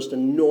 some of the most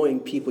annoying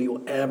people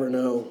you'll ever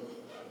know.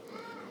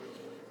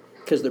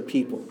 Because they're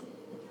people.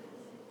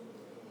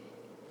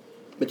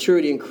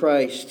 Maturity in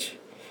Christ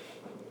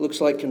looks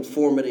like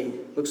conformity,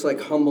 looks like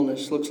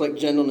humbleness, looks like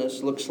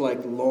gentleness, looks like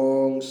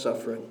long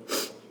suffering.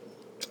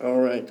 All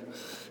right.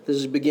 This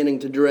is beginning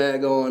to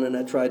drag on, and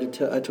I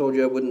told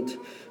you I wouldn't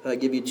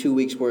give you 2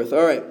 weeks' worth.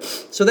 All right.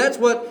 So that's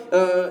what,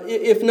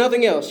 if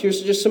nothing else,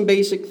 here's just some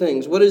basic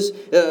things. What is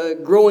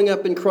growing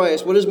up in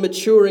Christ? What does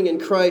maturing in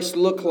Christ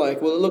look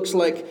like? Well, it looks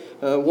like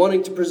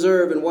wanting to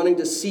preserve and wanting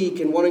to seek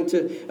and wanting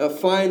to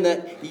find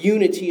that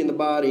unity in the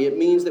body. It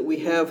means that we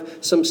have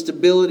some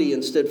stability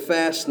and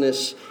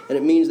steadfastness, and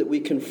it means that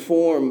we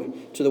conform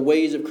to the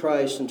ways of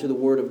Christ and to the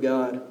Word of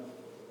God.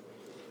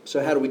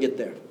 So how do we get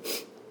there?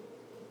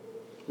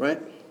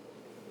 Right?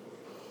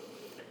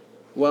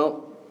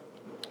 Well,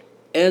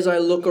 as I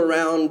look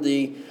around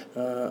the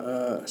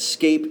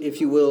scape, if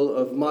you will,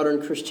 of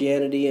modern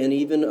Christianity and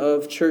even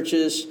of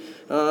churches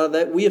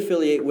that we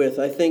affiliate with,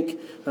 I think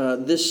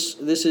this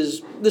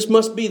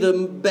must be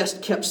the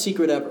best kept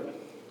secret ever.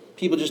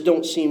 People just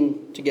don't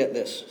seem to get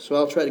this, so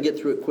I'll try to get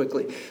through it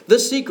quickly. The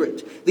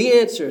secret, the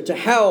answer to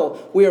how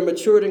we are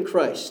matured in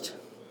Christ,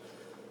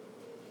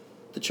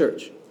 the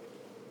church.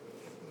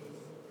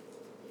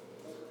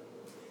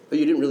 But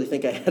you didn't really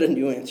think I had a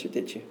new answer,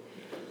 did you?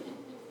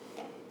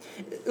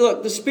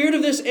 Look, the spirit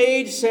of this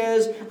age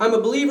says, I'm a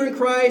believer in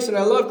Christ and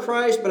I love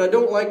Christ, but I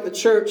don't like the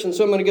church, and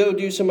so I'm going to go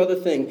do some other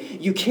thing.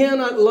 You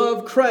cannot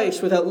love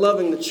Christ without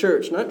loving the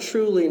church. Not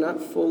truly,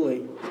 not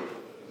fully.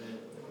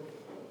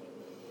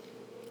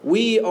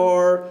 We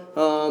are,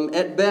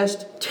 at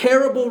best,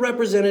 terrible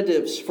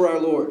representatives for our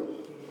Lord.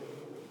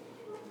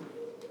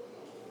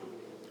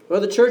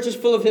 Well, the church is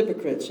full of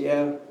hypocrites,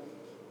 yeah.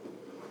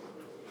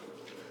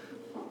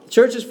 The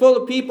church is full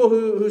of people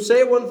who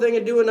say one thing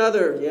and do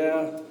another,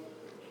 yeah.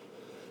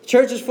 The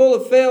church is full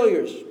of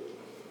failures.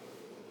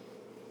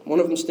 One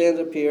of them stands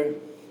up here.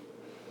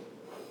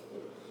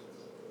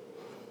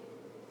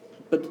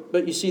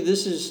 But you see,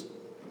 this is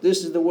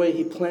the way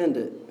he planned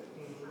it.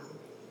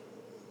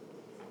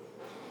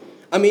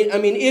 I mean,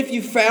 if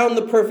you found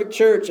the perfect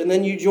church and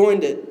then you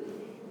joined it,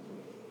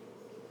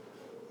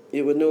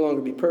 it would no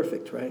longer be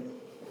perfect, right?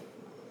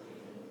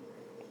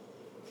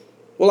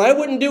 Well, I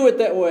wouldn't do it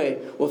that way.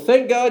 Well,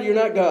 thank God you're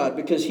not God,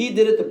 because he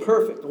did it the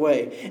perfect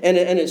way. And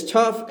as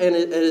tough and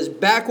as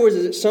backwards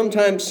as it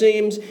sometimes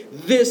seems,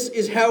 this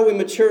is how we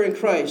mature in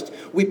Christ.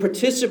 We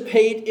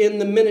participate in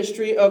the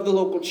ministry of the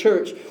local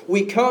church.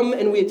 We come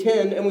and we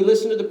attend and we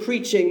listen to the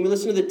preaching, we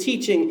listen to the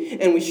teaching,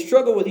 and we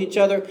struggle with each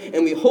other,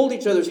 and we hold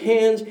each other's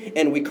hands,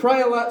 and we cry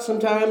a lot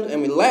sometimes, and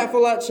we laugh a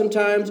lot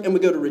sometimes, and we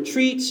go to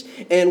retreats,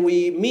 and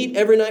we meet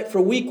every night for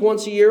a week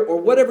once a year, or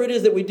whatever it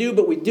is that we do,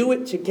 but we do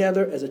it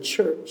together as a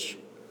church.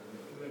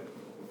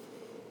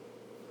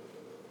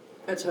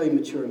 That's how you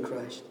mature in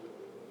Christ.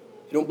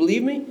 If you don't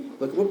believe me,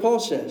 look at what Paul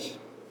says.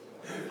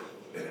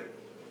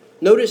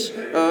 Notice,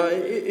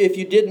 if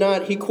you did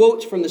not, he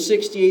quotes from the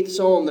 68th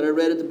Psalm that I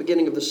read at the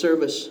beginning of the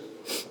service.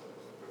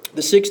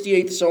 The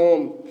 68th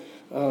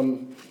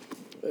Psalm,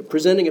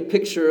 presenting a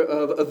picture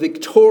of a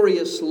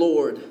victorious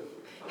Lord,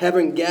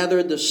 having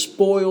gathered the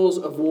spoils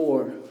of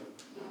war.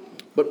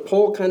 But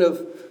Paul kind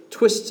of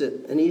twists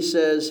it, and he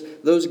says,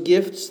 those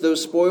gifts,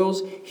 those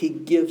spoils, he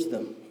gives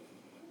them.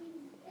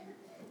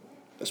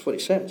 That's what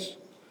he says.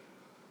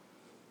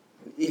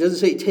 He doesn't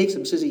say he takes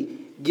them, he says he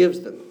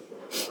gives them.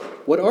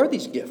 What are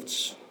these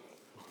gifts?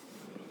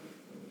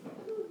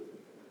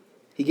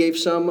 He gave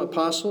some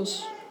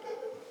apostles,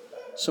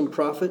 some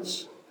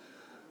prophets,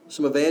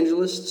 some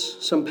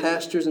evangelists, some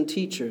pastors and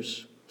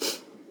teachers.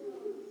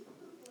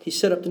 He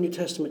set up the New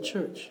Testament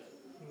church.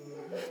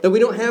 That we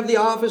don't have the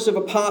office of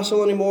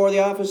apostle anymore, the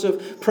office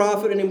of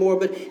prophet anymore,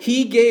 but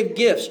he gave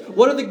gifts.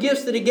 What are the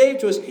gifts that he gave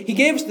to us? He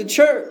gave us the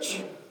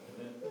church.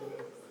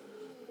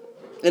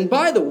 And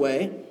by the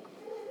way,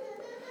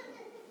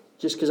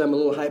 just because I'm a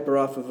little hyper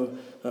off of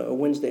a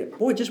Wednesday,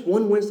 boy, just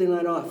one Wednesday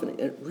night off, and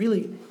it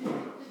really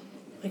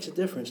makes a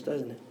difference,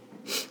 doesn't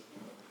it?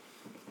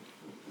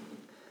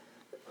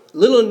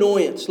 Little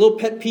annoyance, little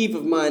pet peeve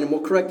of mine, and we'll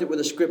correct it with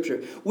a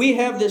scripture. We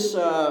have this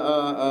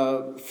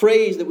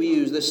phrase that we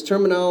use, this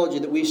terminology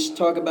that we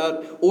talk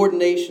about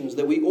ordinations,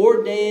 that we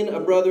ordain a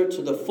brother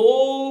to the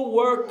full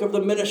work of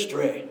the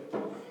ministry.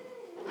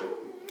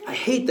 I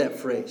hate that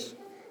phrase.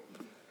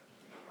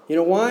 You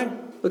know why?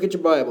 Look at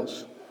your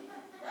Bibles.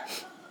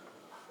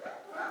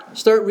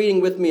 Start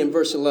reading with me in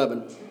verse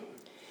 11.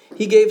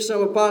 He gave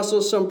some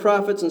apostles, some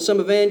prophets, and some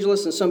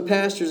evangelists, and some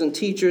pastors and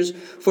teachers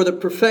for the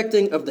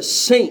perfecting of the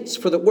saints,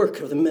 for the work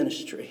of the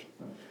ministry.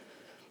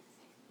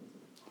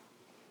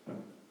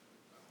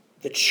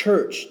 The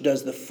church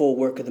does the full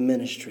work of the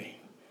ministry.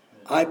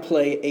 I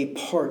play a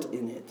part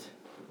in it.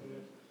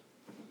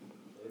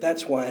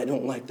 That's why I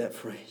don't like that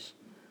phrase.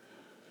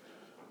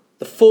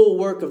 The full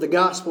work of the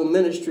gospel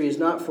ministry is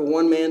not for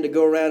one man to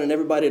go around and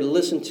everybody to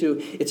listen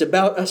to. It's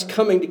about us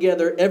coming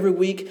together every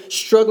week,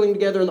 struggling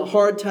together in the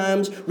hard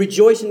times,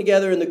 rejoicing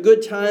together in the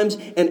good times,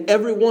 and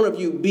every one of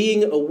you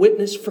being a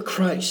witness for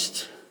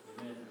Christ.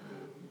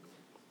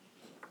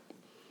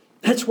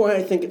 That's why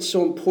I think it's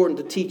so important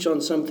to teach on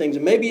some things.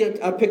 And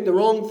maybe I pick the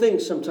wrong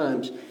things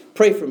sometimes.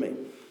 Pray for me.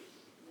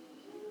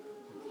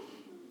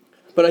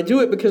 But I do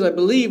it because I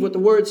believe what the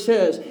Word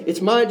says.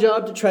 It's my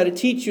job to try to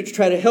teach you, to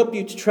try to help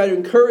you, to try to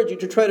encourage you,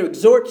 to try to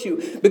exhort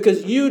you,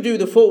 because you do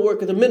the full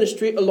work of the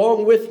ministry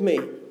along with me.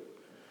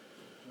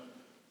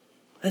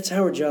 That's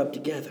our job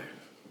together.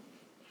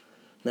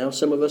 Now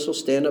some of us will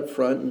stand up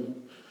front,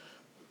 and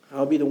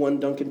I'll be the one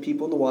dunking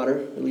people in the water,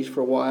 at least for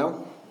a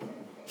while.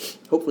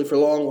 Hopefully for a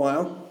long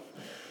while.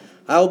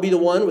 I'll be the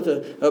one with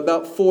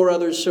about 4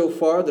 others so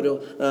far that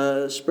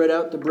will spread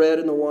out the bread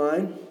and the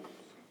wine.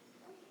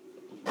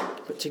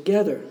 But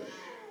together,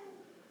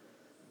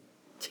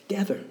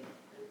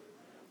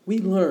 we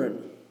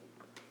learn,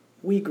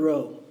 we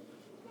grow.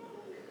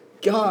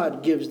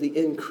 God gives the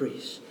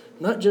increase,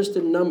 not just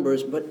in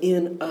numbers, but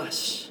in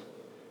us,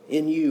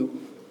 in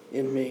you,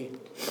 in me.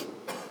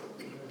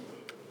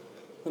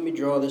 Let me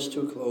draw this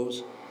to a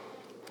close.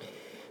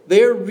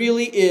 There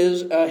really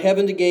is a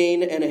heaven to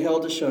gain and a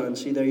hell to shun.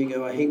 See, there you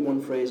go. I hate one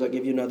phrase. I'll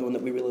give you another one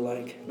that we really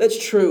like. That's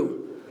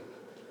true.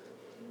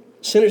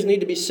 Sinners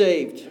need to be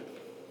saved.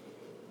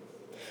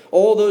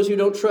 All those who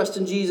don't trust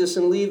in Jesus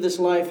and leave this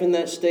life in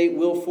that state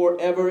will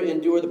forever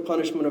endure the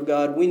punishment of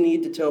God. We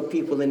need to tell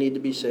people they need to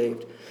be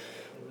saved.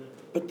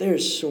 But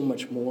there's so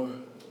much more.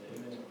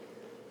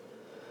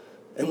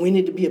 And we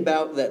need to be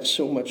about that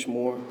so much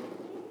more.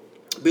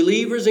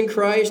 Believers in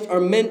Christ are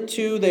meant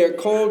to, they are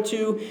called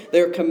to, they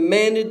are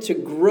commanded to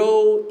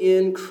grow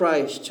in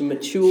Christ, to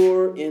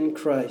mature in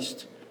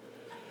Christ.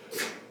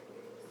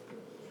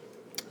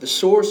 The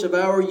source of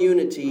our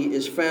unity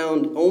is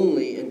found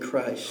only in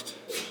Christ.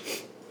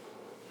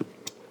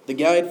 The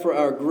guide for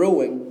our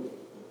growing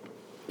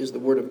is the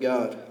Word of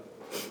God.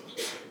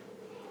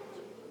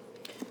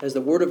 As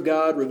the Word of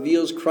God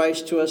reveals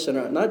Christ to us,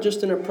 not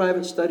just in our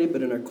private study,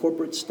 but in our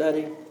corporate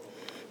study,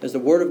 as the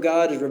Word of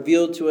God is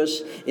revealed to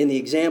us in the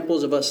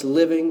examples of us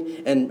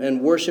living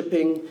and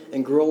worshiping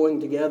and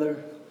growing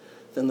together,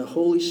 then the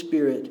Holy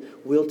Spirit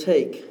will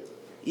take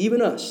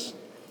even us,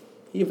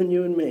 even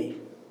you and me,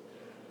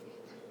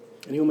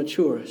 and He'll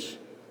mature us.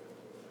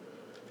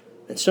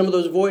 And some of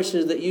those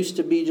voices that used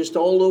to be just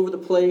all over the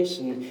place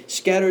and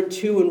scattered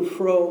to and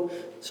fro,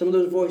 some of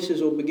those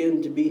voices will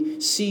begin to be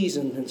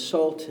seasoned and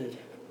salted.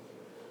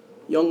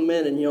 Young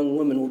men and young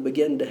women will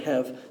begin to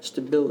have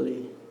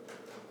stability,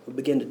 will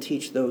begin to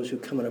teach those who are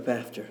coming up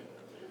after.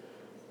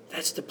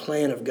 That's the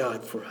plan of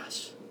God for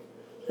us.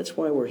 That's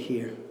why we're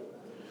here.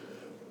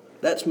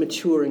 That's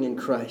maturing in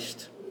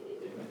Christ.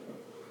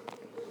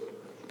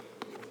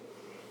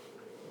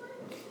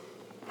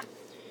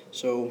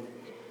 So,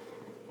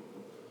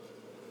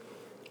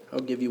 I'll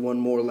give you one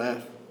more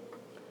laugh.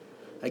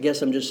 I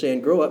guess I'm just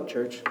saying, grow up,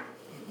 church.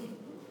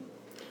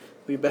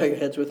 Will you bow your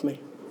heads with me?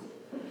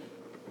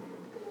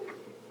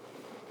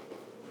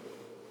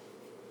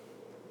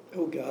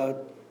 Oh,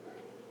 God.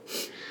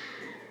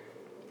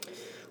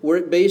 Were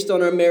it based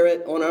on our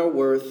merit, on our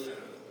worth,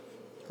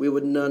 we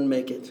would none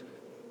make it.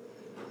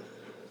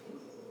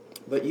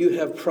 But you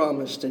have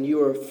promised, and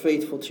you are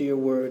faithful to your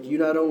word. You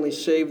not only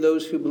save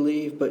those who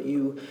believe, but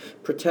you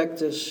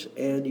protect us,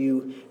 and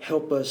you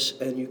help us,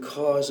 and you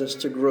cause us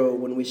to grow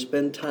when we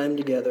spend time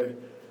together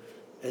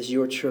as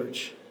your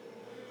church.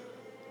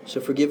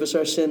 So forgive us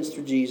our sins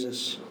through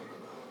Jesus.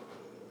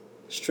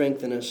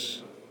 Strengthen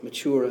us,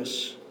 mature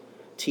us,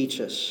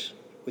 teach us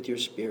with your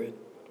Spirit.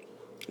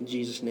 In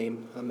Jesus'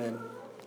 name, amen.